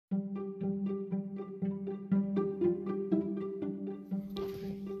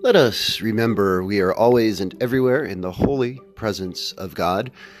Let us remember we are always and everywhere in the holy presence of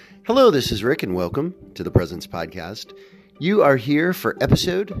God. Hello, this is Rick, and welcome to the Presence Podcast. You are here for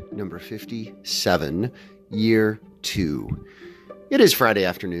episode number 57, year 2. It is Friday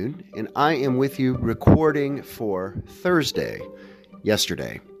afternoon, and I am with you recording for Thursday,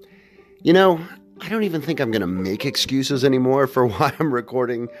 yesterday. You know, I don't even think I'm going to make excuses anymore for why I'm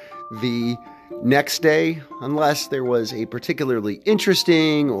recording the next day, unless there was a particularly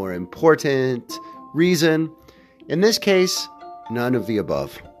interesting or important reason. In this case, none of the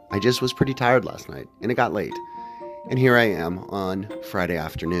above. I just was pretty tired last night, and it got late. And here I am on Friday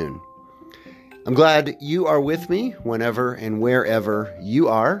afternoon. I'm glad you are with me whenever and wherever you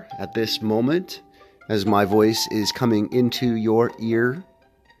are at this moment, as my voice is coming into your ear.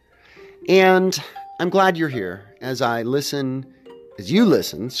 And I'm glad you're here as you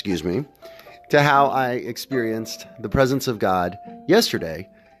listen, to how I experienced the presence of God yesterday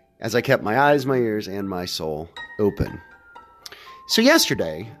as I kept my eyes, my ears, and my soul open. So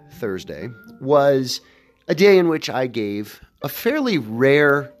yesterday, Thursday, was a day in which I gave a fairly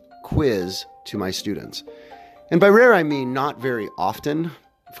rare quiz to my students. And by rare, I mean not very often.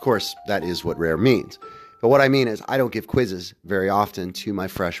 Of course, that is what rare means. But what I mean is I don't give quizzes very often to my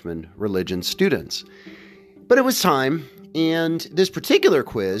freshman religion students. But it was time. And this particular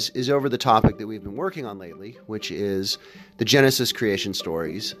quiz is over the topic that we've been working on lately, which is the Genesis creation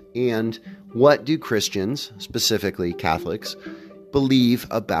stories and what do Christians, specifically Catholics, believe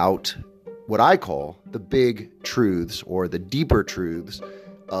about what I call the big truths or the deeper truths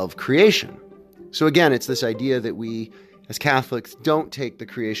of creation. So again, it's this idea that we as Catholics don't take the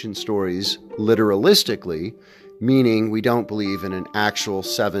creation stories literalistically, meaning we don't believe in an actual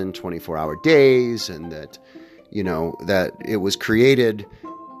 7 24-hour days and that that it was created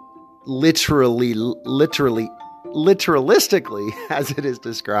literalistically as it is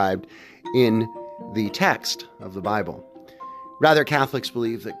described in the text of the Bible. Rather, Catholics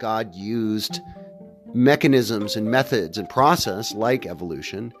believe that God used mechanisms and methods and process like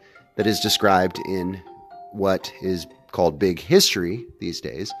evolution that is described in what is called big history these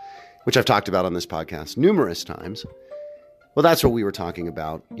days, which I've talked about on this podcast numerous times. Well, that's what we were talking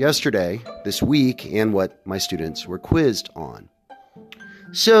about yesterday, this week, and what my students were quizzed on.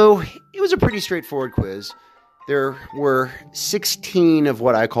 So it was a pretty straightforward quiz. There were 16 of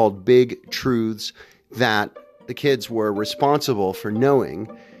what I called big truths that the kids were responsible for knowing.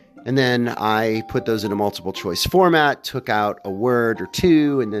 And then I put those in a multiple choice format, took out a word or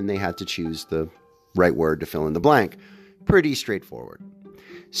two, and then they had to choose the right word to fill in the blank. Pretty straightforward.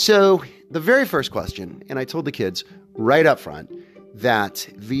 So the very first question, and I told the kids right up front that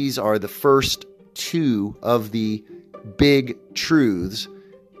these are the first two of the big truths.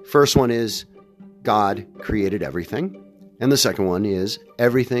 First one is God created everything. And the second one is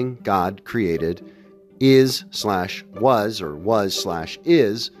everything God created was/is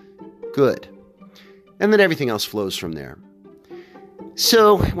good. And then everything else flows from there.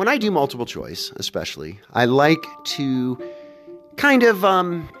 So when I do multiple choice, especially, I like to kind of,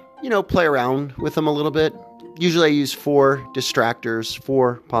 play around with them a little bit. Usually I use 4 distractors,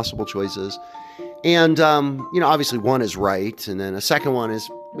 4 possible choices. And, obviously one is right. And then a second one is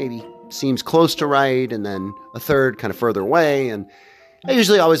maybe seems close to right. And then a third kind of further away. And I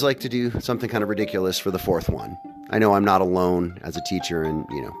usually always like to do something kind of ridiculous for the fourth one. I know I'm not alone as a teacher and,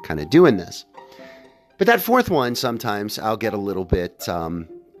 kind of doing this. But that fourth one, sometimes I'll get a little bit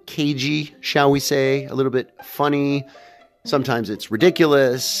cagey, shall we say, a little bit funny. Sometimes it's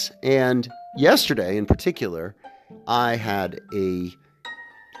ridiculous. And yesterday in particular, I had a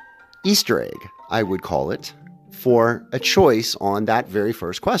Easter egg, I would call it, for a choice on that very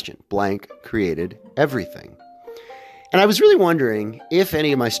first question. Blank created everything. And I was really wondering if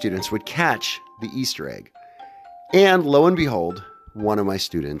any of my students would catch the Easter egg. And lo and behold, one of my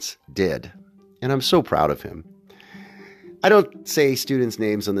students did. And I'm so proud of him. I don't say students'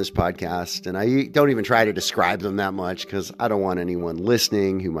 names on this podcast, and I don't even try to describe them that much because I don't want anyone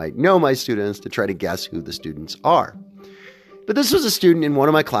listening who might know my students to try to guess who the students are. But this was a student in one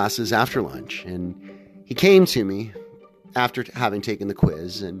of my classes after lunch, and he came to me after having taken the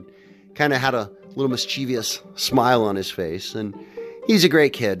quiz and kind of had a little mischievous smile on his face. And he's a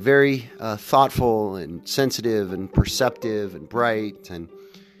great kid, very thoughtful and sensitive and perceptive and bright, and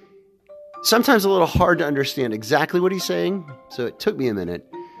sometimes a little hard to understand exactly what he's saying, so it took me a minute.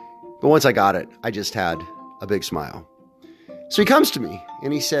 But once I got it, I just had a big smile. So he comes to me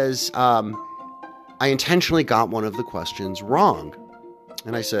and he says, I intentionally got one of the questions wrong.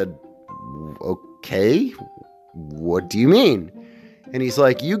 And I said, okay, what do you mean? And he's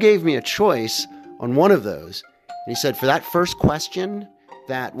like, you gave me a choice on one of those. And he said, for that first question,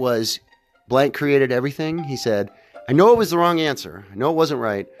 that was blank created everything, he said, I know it was the wrong answer. I know it wasn't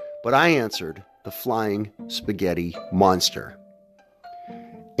right, but I answered the flying spaghetti monster.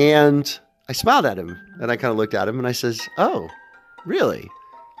 And I smiled at him, and I kind of looked at him, and I says, oh, really?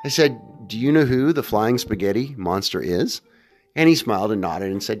 I said, do you know who the flying spaghetti monster is? And he smiled and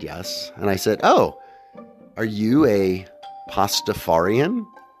nodded and said yes. And I said, oh, are you a Pastafarian?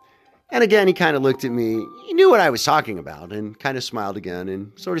 And again, he kind of looked at me. He knew what I was talking about and kind of smiled again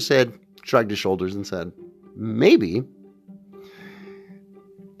and sort of said, shrugged his shoulders and said, maybe.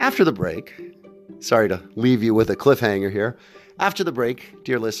 After the break, sorry to leave you with a cliffhanger here. After the break,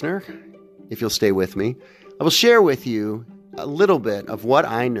 dear listener, if you'll stay with me, I will share with you a little bit of what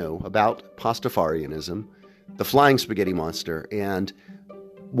I know about Pastafarianism, the flying spaghetti monster, and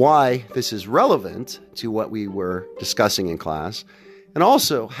why this is relevant to what we were discussing in class, and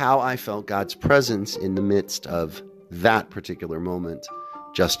also how I felt God's presence in the midst of that particular moment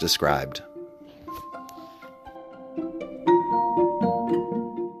just described.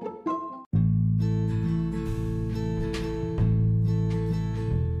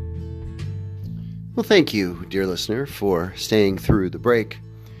 Well, thank you, dear listener, for staying through the break.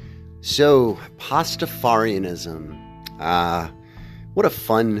 So, Pastafarianism. What a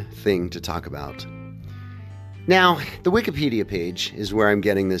fun thing to talk about. Now, the Wikipedia page is where I'm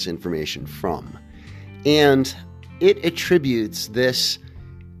getting this information from. And it attributes this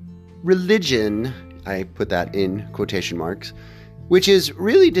religion, I put that in quotation marks, which is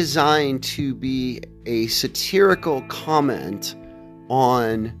really designed to be a satirical comment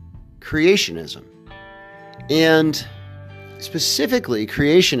on creationism. And specifically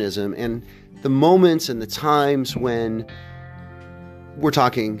creationism and the moments and the times when we're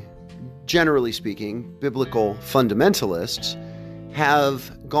talking, generally speaking, biblical fundamentalists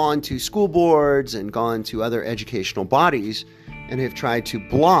have gone to school boards and gone to other educational bodies and have tried to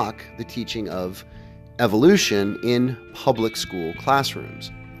block the teaching of evolution in public school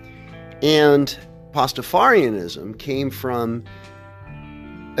classrooms. And Pastafarianism came from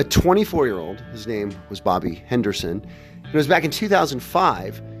a 24-year-old, his name was Bobby Henderson. It was back in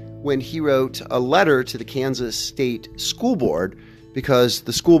 2005 when he wrote a letter to the Kansas State School Board because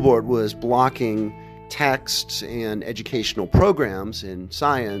the school board was blocking texts and educational programs in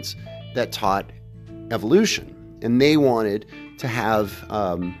science that taught evolution. And they wanted to have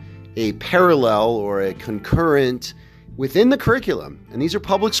a parallel or a concurrent within the curriculum, and these are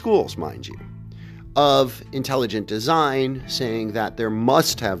public schools, mind you, of intelligent design, saying that there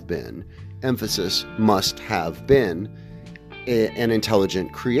must have been, emphasis must have been, an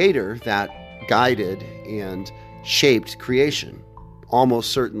intelligent creator that guided and shaped creation,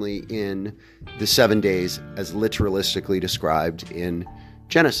 almost certainly in the 7 days as literalistically described in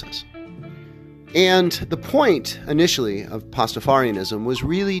Genesis. And the point initially of Pastafarianism was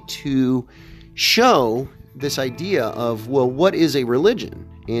really to show this idea of, well, what is a religion?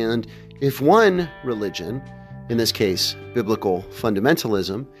 And if one religion, in this case, biblical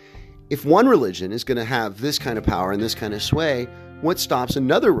fundamentalism, if one religion is going to have this kind of power and this kind of sway, what stops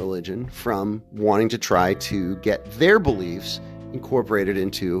another religion from wanting to try to get their beliefs incorporated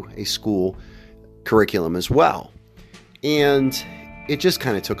into a school curriculum as well? And it just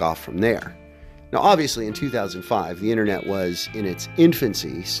kind of took off from there. Now, obviously, in 2005, the internet was in its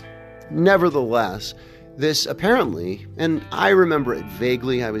infancy. Nevertheless, this apparently, and I remember it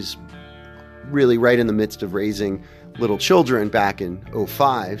vaguely, I was really right in the midst of raising little children back in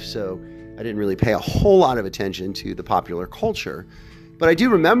 2005, so I didn't really pay a whole lot of attention to the popular culture. But I do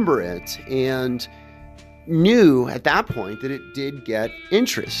remember it and knew at that point that it did get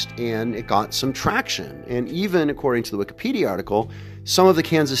interest and it got some traction. And even according to the Wikipedia article, some of the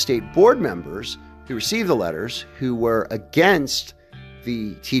Kansas State board members who received the letters who were against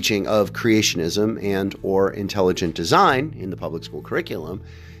the teaching of creationism and or intelligent design in the public school curriculum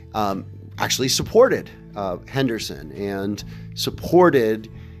actually supported Henderson and supported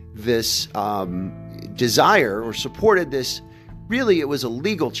this desire, or supported this, really it was a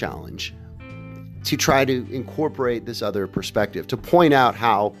legal challenge to try to incorporate this other perspective, to point out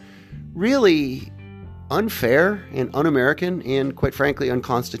how really unfair and un-American and quite frankly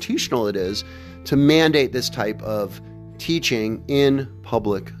unconstitutional it is to mandate this type of teaching in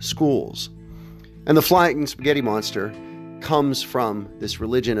public schools. And the flying spaghetti monster comes from this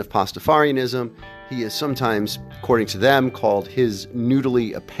religion of Pastafarianism. He is sometimes, according to them, called his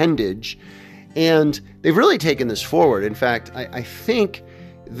noodly appendage. And they've really taken this forward. In fact, I think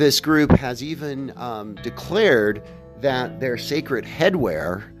this group has even declared that their sacred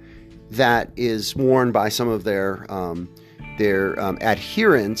headwear that is worn by some of their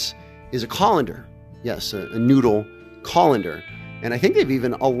adherents is a colander. Yes, a noodle colander. And I think they've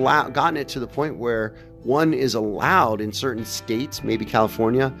even gotten it to the point where one is allowed in certain states, maybe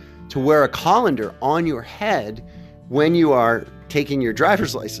California, to wear a colander on your head when you are taking your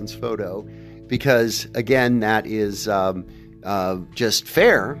driver's license photo, because again, that is just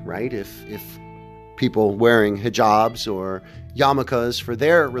fair, right? If people wearing hijabs or yarmulkes for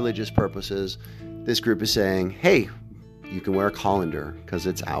their religious purposes, this group is saying, hey, you can wear a colander because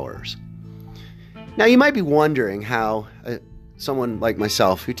it's ours. Now, you might be wondering how someone like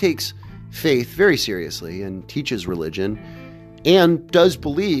myself, who takes faith very seriously and teaches religion and does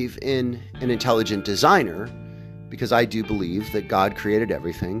believe in an intelligent designer, because I do believe that God created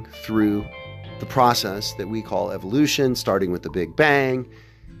everything through the process that we call evolution, starting with the Big Bang,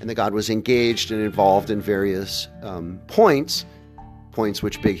 and that God was engaged and involved in various points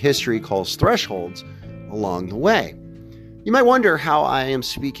which big history calls thresholds along the way. You might wonder how I am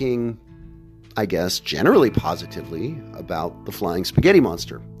speaking, I guess, generally positively about the Flying Spaghetti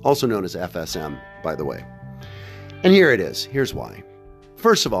Monster, also known as FSM, by the way. And here it is. Here's why.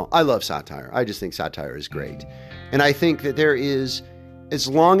 First of all, I love satire. I just think satire is great. And I think that there is, as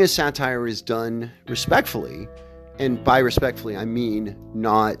long as satire is done respectfully, and by respectfully, I mean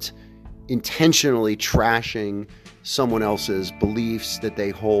not intentionally trashing someone else's beliefs that they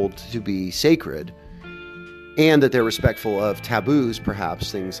hold to be sacred, and that they're respectful of taboos,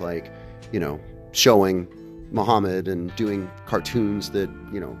 perhaps things like, showing Muhammad and doing cartoons that,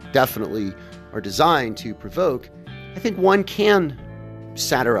 definitely are designed to provoke. I think one can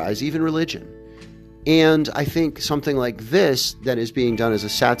satirize even religion. And I think something like this that is being done as a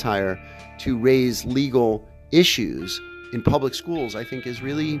satire to raise legal issues in public schools, I think is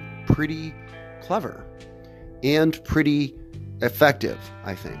really pretty clever and pretty effective,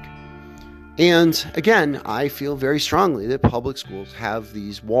 I think. And again, I feel very strongly that public schools have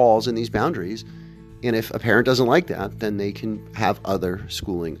these walls and these boundaries. And if a parent doesn't like that, then they can have other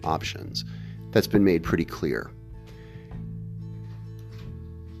schooling options. That's been made pretty clear.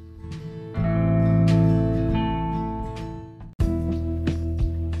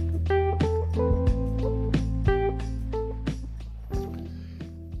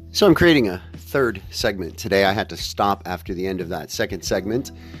 So I'm creating a third segment today. I had to stop after the end of that second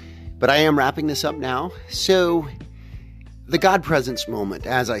segment, but I am wrapping this up now. So the God presence moment,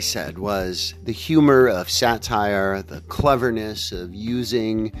 as I said, was the humor of satire, the cleverness of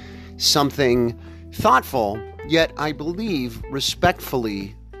using something thoughtful, yet I believe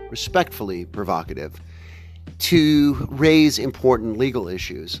respectfully provocative, to raise important legal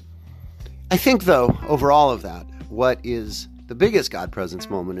issues. I think, though, over all of that, what is the biggest God presence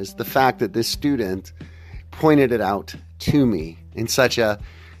moment is the fact that this student pointed it out to me in such a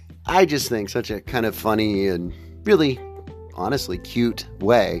kind of funny and really, honestly, cute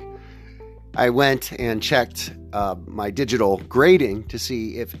way. I went and checked my digital grading to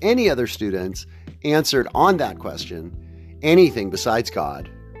see if any other students answered on that question anything besides God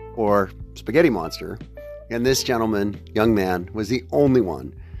or Spaghetti Monster. And this young man, was the only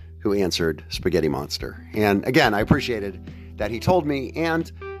one who answered Spaghetti Monster. And again, I appreciated that he told me,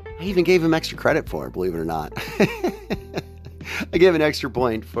 and I even gave him extra credit for it, believe it or not. I gave an extra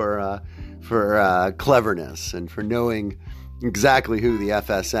point for cleverness and for knowing exactly who the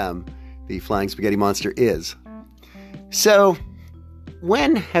FSM, the Flying Spaghetti Monster, is. So,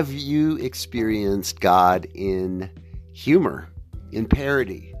 when have you experienced God in humor, in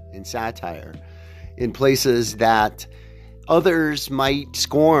parody, in satire, in places that others might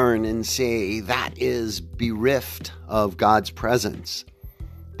scorn and say, that is bereft of God's presence?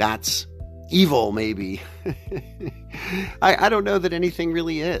 That's evil, maybe. I don't know that anything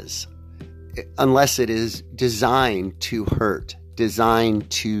really is, unless it is designed to hurt, designed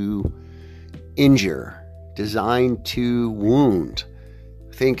to injure, designed to wound.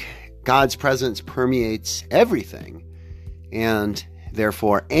 I think God's presence permeates everything, and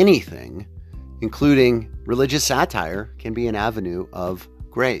therefore anything, including religious satire, can be an avenue of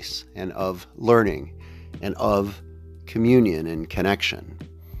grace and of learning and of communion and connection.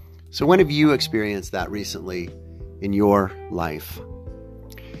 So when have you experienced that recently in your life?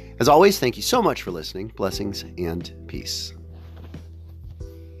 As always, thank you so much for listening. Blessings and peace.